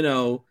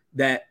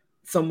 that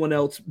someone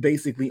else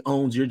basically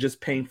owns. You're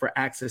just paying for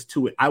access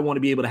to it. I want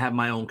to be able to have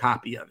my own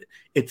copy of it.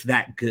 It's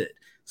that good.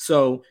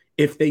 So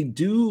if they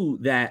do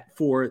that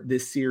for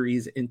this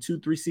series in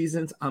 2-3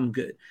 seasons, I'm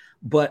good.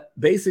 But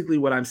basically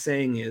what I'm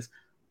saying is,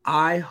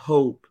 I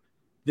hope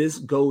this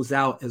goes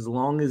out as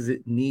long as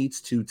it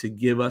needs to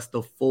give us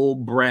the full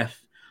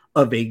breadth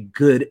of a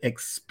good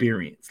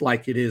experience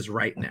like it is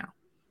right now.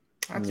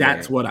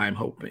 That's what I'm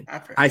hoping.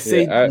 I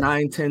say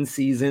 9-10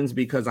 seasons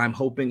because I'm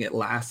hoping it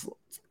lasts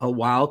a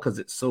while because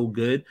it's so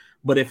good.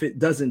 But if it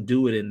doesn't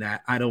do it in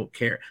that, I don't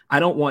care. I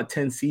don't want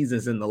 10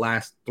 seasons and the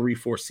last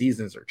 3-4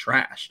 seasons are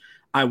trash.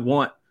 I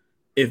want,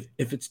 if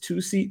it's 2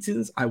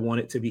 seasons, I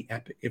want it to be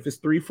epic. If it's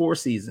 3-4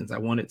 seasons, I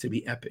want it to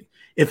be epic.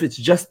 If it's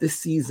just this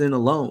season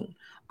alone,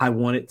 I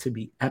want it to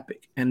be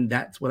epic. And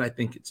that's what I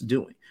think it's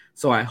doing.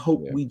 So I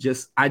hope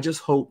I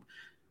just hope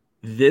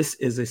this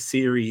is a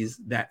series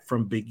that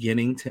from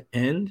beginning to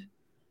end,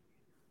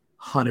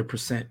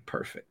 100%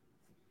 perfect.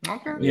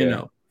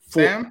 Okay.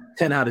 Sam?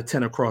 10 out of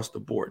 10 across the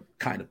board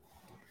kind of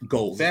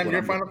goals. Sam,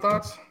 your final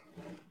thoughts?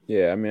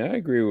 Yeah, I mean, I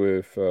agree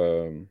with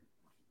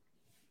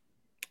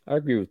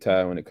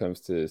Ty when it comes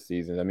to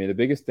seasons. I mean, the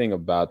biggest thing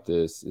about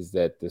this is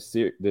that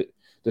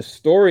the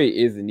story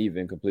isn't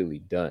even completely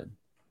done.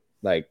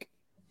 Like,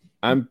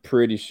 I'm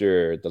pretty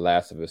sure The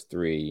Last of Us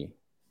 3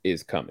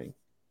 is coming.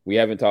 We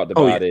haven't talked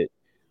about it,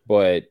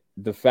 but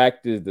the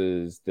fact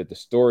is that the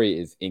story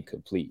is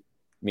incomplete,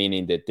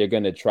 meaning that they're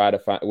going to try to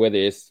find whether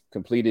it's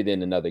completed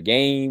in another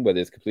game, whether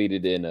it's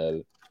completed in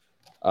a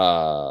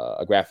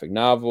graphic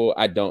novel.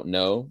 I don't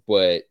know,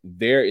 but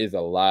there is a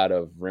lot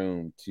of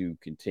room to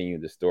continue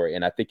the story.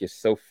 And I think it's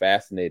so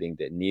fascinating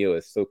that Neil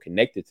is so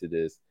connected to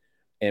this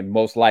and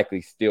most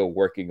likely still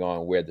working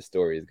on where the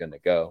story is going to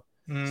go.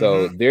 Mm-hmm.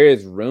 So there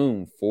is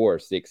room for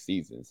 6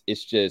 seasons.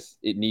 It's just,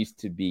 it needs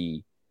to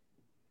be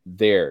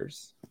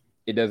theirs.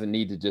 It doesn't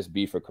need to just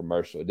be for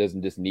commercial. It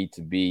doesn't just need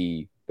to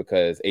be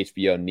because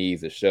HBO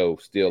needs a show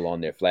still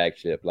on their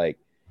flagship. Like,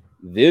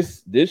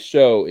 this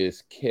show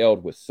is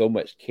held with so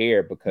much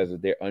care because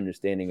of their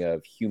understanding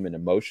of human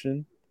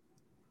emotion,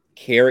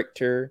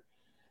 character,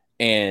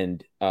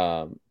 and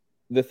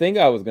the thing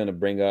I was going to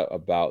bring up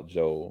about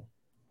Joel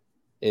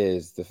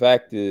is the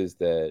fact is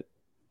that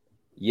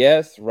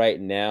yes, right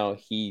now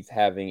he's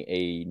having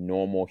a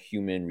normal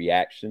human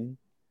reaction,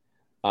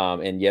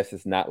 and yes,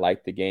 it's not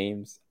like the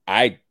games.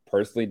 I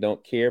personally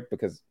don't care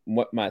because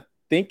what my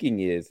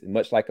thinking is,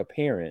 much like a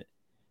parent,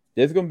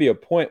 there's going to be a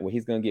point where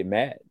he's going to get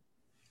mad.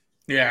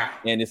 Yeah.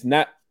 And it's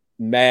not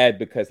mad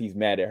because he's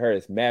mad at her.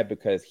 It's mad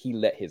because he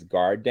let his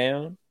guard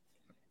down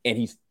and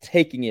he's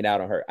taking it out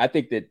on her. I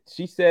think that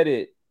she said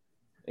it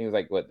was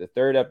like, the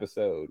 3rd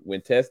episode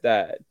when Tess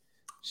died.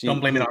 Don't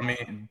blame it on me.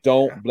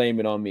 Don't blame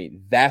it on me.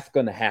 That's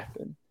going to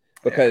happen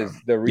because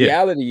the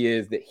reality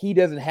is that he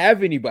doesn't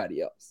have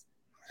anybody else.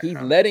 He's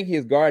letting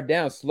his guard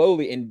down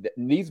slowly. And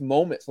in these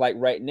moments, like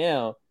right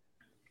now,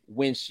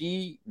 when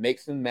she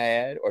makes him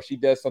mad or she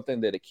does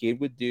something that a kid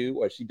would do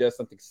or she does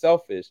something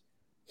selfish,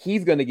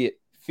 he's going to get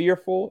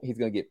fearful. He's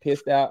going to get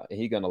pissed out and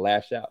he's going to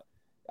lash out.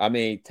 I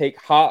mean, take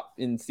Hop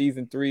in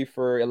season 3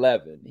 for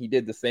 11. He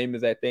did the same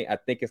as that thing. I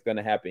think it's going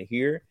to happen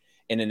here.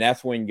 And then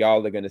that's when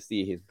y'all are going to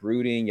see his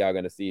brooding. Y'all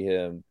going to see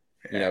him,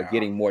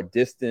 getting more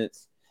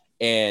distance.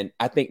 And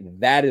I think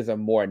that is a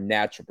more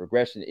natural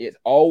progression. It's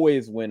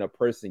always when a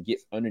person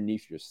gets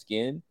underneath your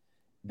skin,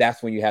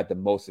 that's when you have the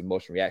most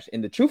emotional reaction.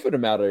 And the truth of the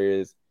matter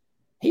is,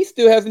 he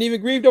still hasn't even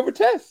grieved over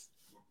Tess.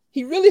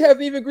 He really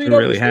hasn't even grieved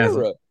over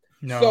Sarah.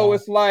 No. So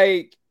it's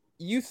like,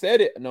 you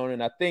said it,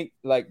 Nolan. I think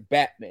like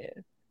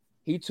Batman,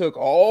 he took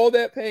all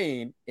that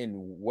pain and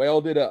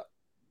welded up.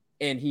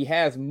 And he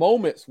has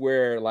moments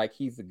where like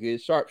he's a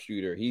good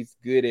sharpshooter. He's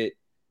good at,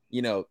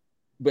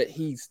 but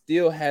he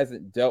still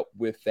hasn't dealt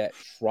with that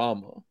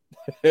trauma.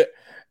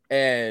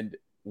 And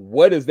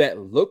what does that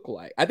look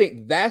like? I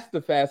think that's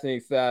the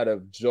fascinating side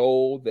of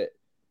Joel that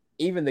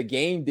even the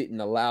game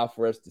didn't allow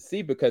for us to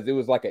see because it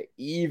was like an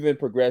even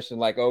progression.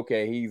 Like,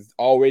 okay, he's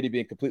already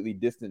been completely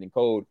distant and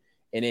cold.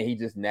 And then he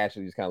just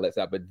naturally just kind of lets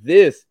out. But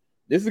this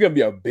is going to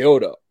be a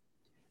buildup.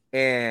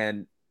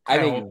 And I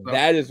think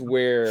that is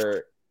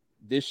where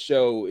this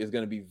show is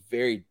going to be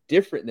very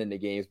different than the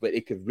games, but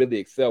it could really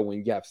excel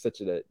when you have such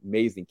an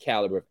amazing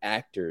caliber of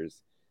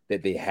actors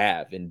that they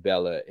have in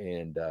Bella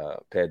and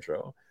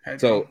Pedro.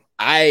 So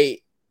I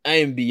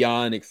am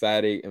beyond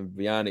excited and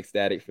beyond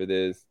ecstatic for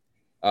this.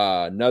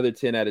 Another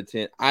 10 out of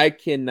 10. I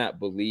cannot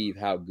believe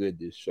how good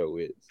this show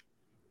is.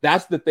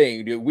 That's the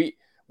thing, dude.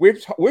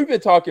 We've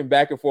been talking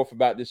back and forth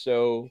about this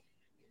show,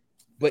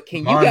 but can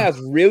you guys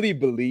really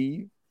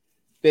believe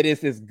that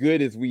it's as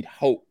good as we'd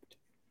hoped?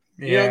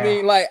 You know what I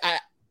mean? Like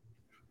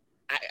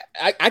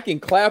I can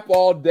clap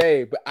all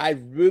day, but I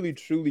really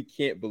truly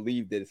can't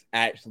believe that it's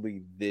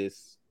actually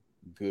this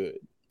good.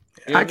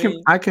 You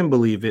know I can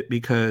believe it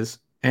because,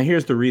 and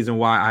here's the reason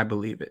why I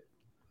believe it.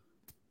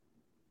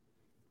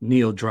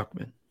 Neil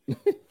Druckmann,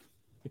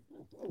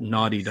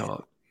 Naughty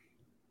Dog.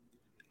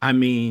 I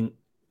mean,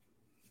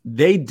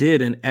 they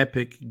did an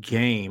epic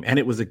game, and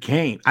it was a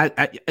game.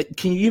 I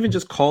can you even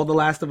just call The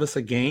Last of Us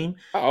a game?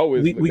 I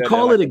always We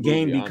call it a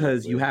game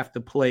because you have to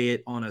play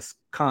it on a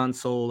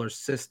console or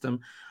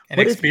system,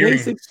 but it's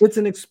basic. It's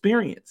an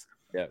experience.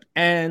 Yeah.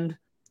 And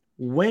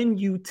when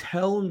you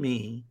tell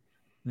me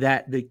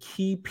that the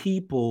key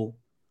people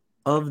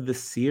of the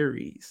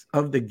series,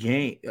 of the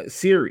game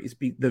series,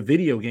 the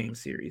video game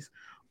series,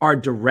 are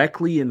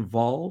directly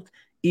involved,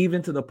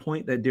 even to the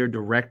point that they're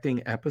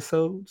directing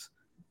episodes,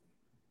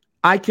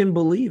 I can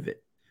believe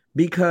it,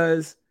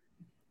 because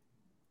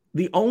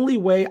the only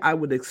way I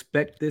would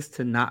expect this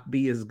to not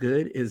be as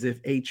good is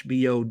if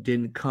HBO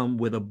didn't come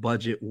with a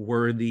budget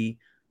worthy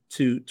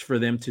for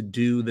them to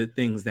do the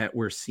things that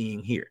we're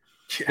seeing here.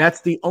 Yeah.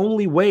 That's the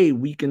only way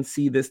we can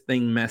see this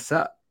thing mess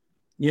up.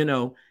 You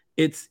know,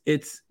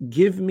 it's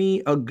give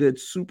me a good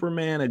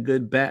Superman, a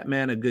good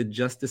Batman, a good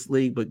Justice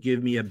League, but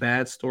give me a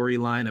bad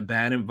storyline, a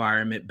bad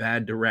environment,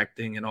 bad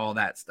directing, and all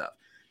that stuff.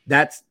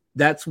 That's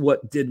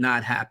what did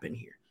not happen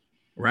here.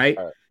 Right?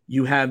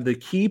 You have the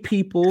key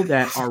people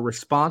that are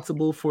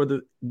responsible for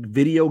the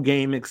video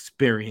game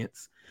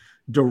experience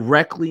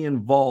directly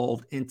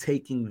involved in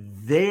taking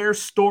their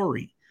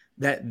story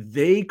that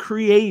they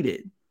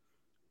created,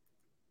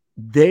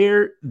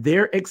 their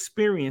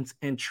experience,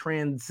 and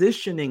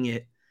transitioning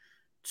it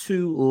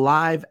to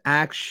live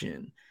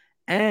action.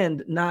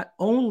 And not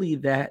only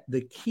that,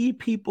 the key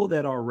people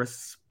that are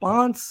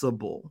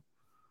responsible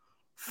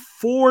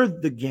for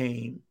the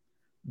game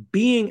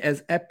being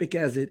as epic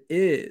as it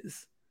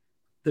is,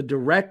 the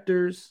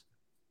directors,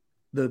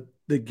 the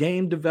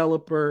game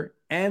developer,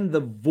 and the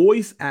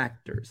voice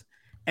actors,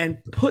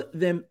 and put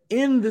them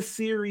in the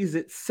series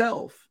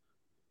itself,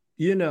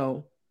 you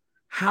know,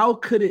 how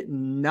could it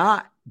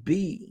not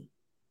be,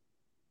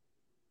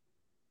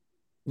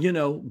 you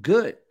know,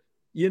 good?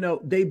 You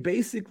know, they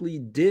basically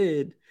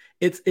did,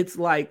 it's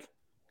like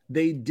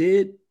they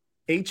did,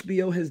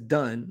 HBO has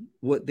done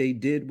what they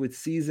did with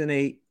season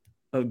 8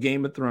 of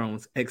Game of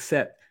Thrones,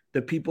 except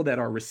the people that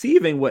are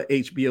receiving what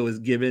HBO is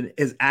given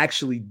is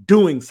actually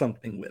doing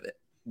something with it.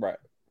 Right.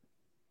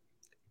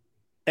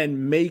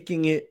 And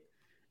making it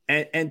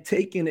and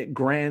taking it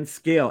grand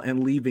scale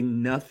and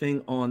leaving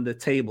nothing on the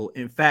table.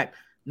 In fact,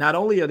 not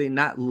only are they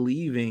not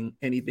leaving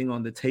anything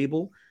on the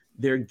table,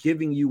 they're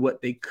giving you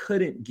what they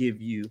couldn't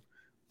give you.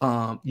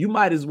 You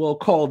might as well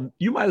call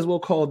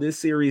this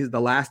series The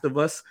Last of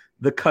Us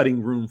the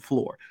cutting room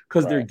floor,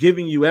 because they're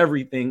giving you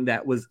everything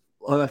that was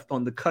left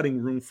on the cutting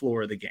room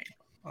floor of the game.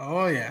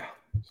 Oh yeah.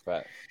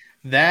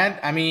 That,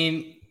 I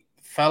mean,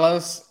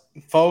 folks,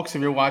 if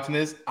you're watching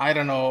this, I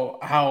don't know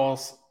how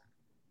else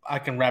I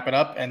can wrap it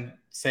up and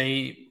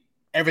say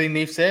everything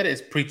they've said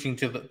is preaching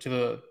to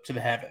the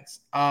heavens.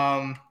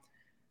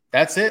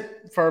 That's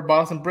it for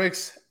Bottles and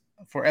Bricks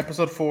for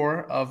episode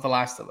 4 of The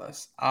Last of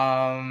Us.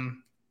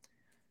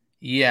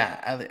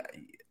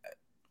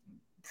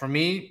 For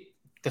me,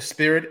 the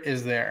spirit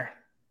is there.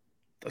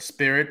 The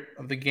spirit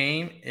of the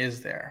game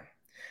is there.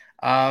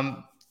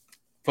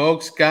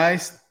 Folks,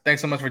 guys,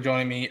 thanks so much for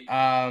joining me.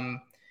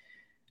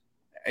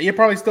 You're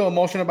probably still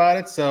emotional about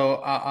it,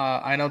 so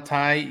I know,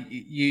 Ty.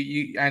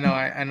 I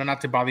know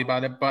not to bother you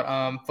about it,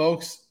 but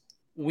folks,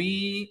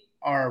 we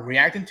are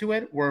reacting to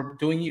it. We're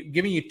giving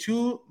you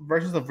 2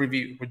 versions of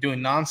review. We're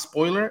doing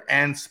non-spoiler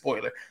and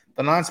spoiler.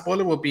 The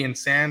non-spoiler will be in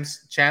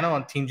Sam's channel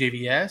on Team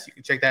JVS. You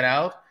can check that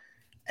out.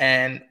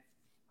 And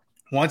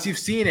once you've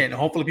seen it, and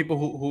hopefully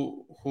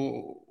people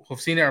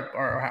who've seen it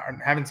or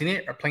haven't seen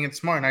it are playing it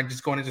smart and not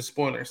just going into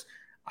spoilers.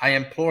 I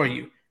implore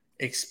you,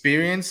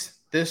 experience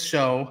this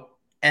show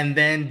and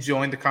then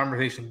join the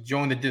conversation,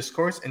 join the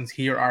discourse, and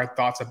hear our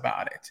thoughts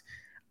about it.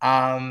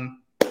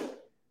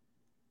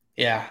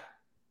 Yeah,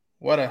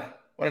 what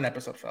an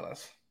episode,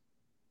 fellas!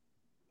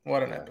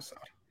 What an episode!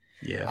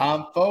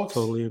 Yeah, folks,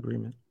 totally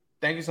agreement.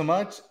 Thank you so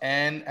much,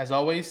 and as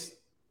always,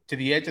 to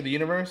the edge of the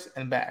universe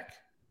and back,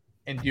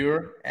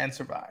 endure and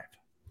survive.